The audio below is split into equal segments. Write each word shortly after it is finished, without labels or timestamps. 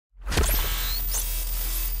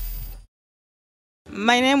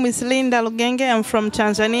My name is Linda Lugenge. I'm from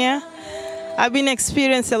Tanzania. I've been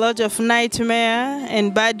experiencing a lot of nightmare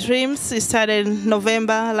and bad dreams. It started in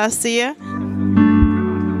November last year.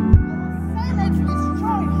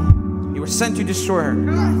 You were sent to destroy her?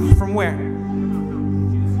 Yes. From where?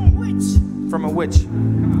 From witch. From a witch.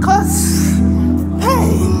 Cause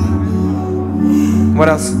pain. What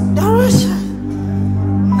else?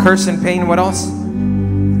 Depression. Curse and pain. What else?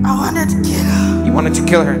 I wanted to kill her. You wanted to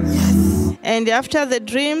kill her? Yes. And after the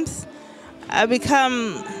dreams, I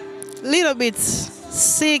become a little bit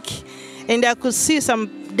sick, and I could see some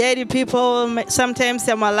dead people. Sometimes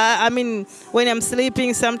I'm alive. I mean, when I'm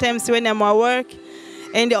sleeping, sometimes when I'm at work.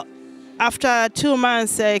 And after 2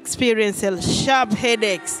 months, I experienced sharp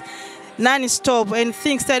headaches, non-stop, and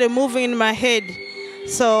things started moving in my head.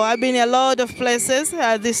 So I've been in a lot of places.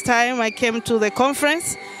 At this time, I came to the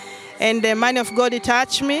conference, and the man of God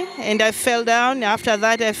touched me, and I fell down. After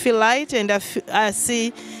that, I feel light, and I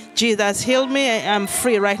see Jesus healed me. I'm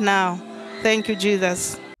free right now. Thank you,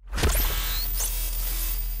 Jesus.